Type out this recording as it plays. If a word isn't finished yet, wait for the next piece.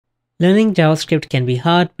Learning JavaScript can be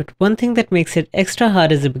hard, but one thing that makes it extra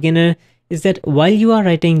hard as a beginner is that while you are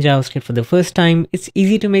writing JavaScript for the first time, it's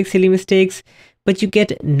easy to make silly mistakes, but you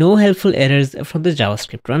get no helpful errors from the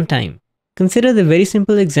JavaScript runtime. Consider the very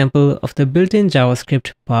simple example of the built-in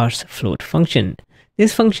JavaScript parse float function.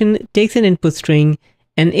 This function takes an input string,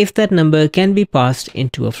 and if that number can be passed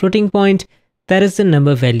into a floating point, that is the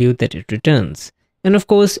number value that it returns. And of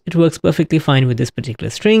course, it works perfectly fine with this particular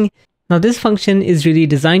string. Now this function is really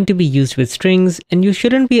designed to be used with strings, and you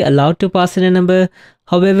shouldn't be allowed to pass in a number.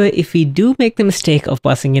 However, if we do make the mistake of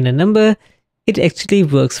passing in a number, it actually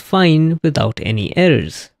works fine without any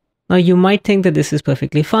errors. Now you might think that this is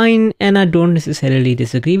perfectly fine, and I don't necessarily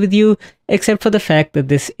disagree with you, except for the fact that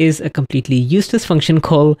this is a completely useless function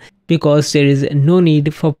call because there is no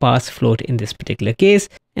need for parse float in this particular case,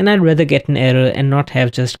 and I'd rather get an error and not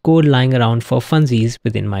have just code lying around for funsies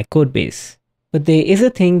within my code base. But there is a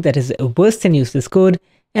thing that is worse than useless code,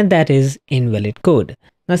 and that is invalid code.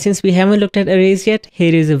 Now since we haven't looked at arrays yet,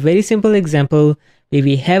 here is a very simple example where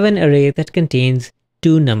we have an array that contains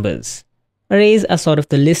two numbers. Arrays are sort of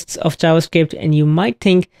the lists of JavaScript, and you might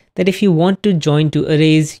think that if you want to join two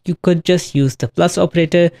arrays, you could just use the plus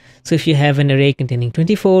operator. So if you have an array containing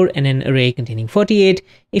 24 and an array containing 48,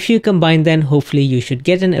 if you combine them, hopefully you should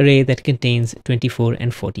get an array that contains 24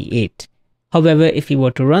 and 48. However, if we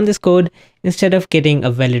were to run this code, instead of getting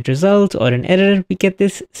a valid result or an error, we get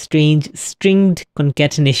this strange stringed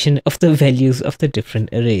concatenation of the values of the different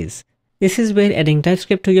arrays. This is where adding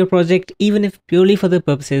TypeScript to your project, even if purely for the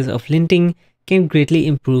purposes of linting, can greatly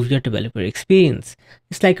improve your developer experience.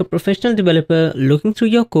 It's like a professional developer looking through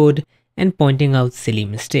your code and pointing out silly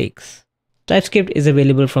mistakes. TypeScript is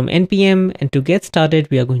available from npm, and to get started,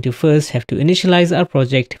 we are going to first have to initialize our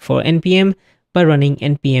project for npm by running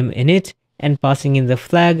npm init and passing in the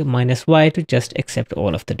flag -y to just accept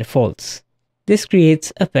all of the defaults. This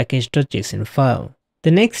creates a package.json file. The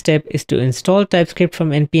next step is to install TypeScript from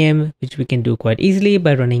npm, which we can do quite easily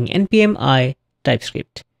by running npm i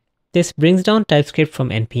TypeScript. This brings down TypeScript from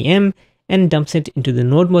npm and dumps it into the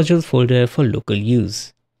node modules folder for local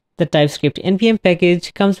use. The TypeScript npm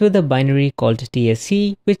package comes with a binary called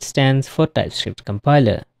tsc, which stands for TypeScript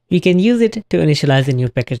compiler. We can use it to initialize a new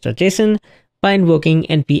package.json by invoking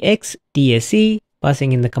npx tsc,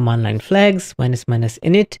 passing in the command line flags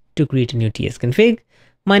 --init to create a new tsconfig,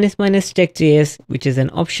 --checkjs, which is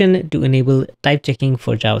an option to enable type checking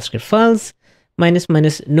for JavaScript files,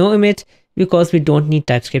 --noemit, because we don't need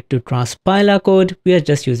TypeScript to transpile our code, we are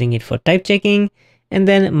just using it for type checking, and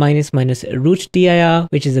then --root_dir,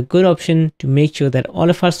 which is a good option to make sure that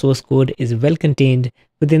all of our source code is well contained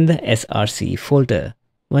within the src folder.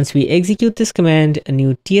 Once we execute this command, a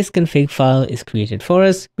new tsconfig file is created for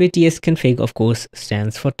us, where tsconfig of course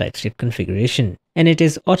stands for TypeScript configuration. And it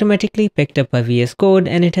is automatically picked up by VS Code,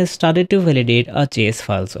 and it has started to validate our JS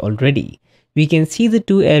files already. We can see the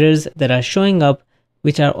two errors that are showing up,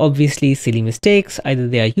 which are obviously silly mistakes. Either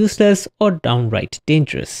they are useless or downright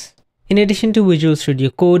dangerous. In addition to Visual Studio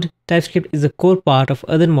Code, TypeScript is a core part of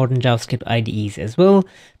other modern JavaScript IDEs as well,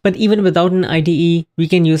 but even without an IDE, we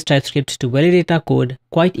can use TypeScript to validate our code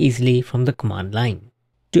quite easily from the command line.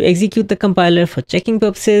 To execute the compiler for checking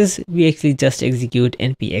purposes, we actually just execute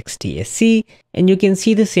npx tsc, and you can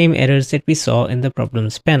see the same errors that we saw in the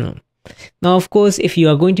problems panel. Now, of course, if you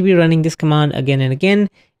are going to be running this command again and again,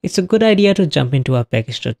 it's a good idea to jump into our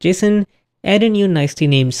package.json, add a new nicely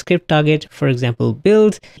named script target, for example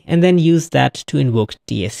build, and then use that to invoke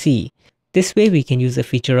tsc. This way we can use a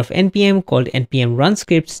feature of npm called npm run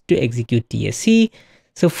scripts to execute tsc.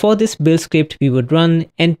 So for this build script, we would run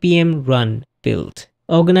npm run build.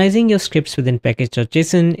 Organizing your scripts within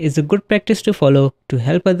package.json is a good practice to follow to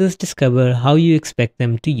help others discover how you expect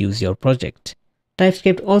them to use your project.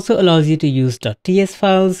 TypeScript also allows you to use .ts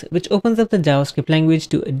files, which opens up the JavaScript language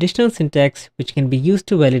to additional syntax which can be used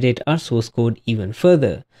to validate our source code even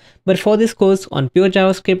further. But for this course on pure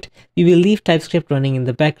JavaScript, we will leave TypeScript running in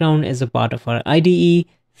the background as a part of our IDE,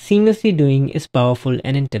 seamlessly doing its powerful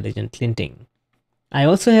and intelligent linting. I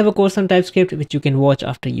also have a course on TypeScript which you can watch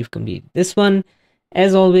after you've completed this one.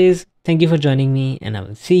 As always, thank you for joining me, and I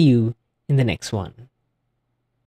will see you in the next one.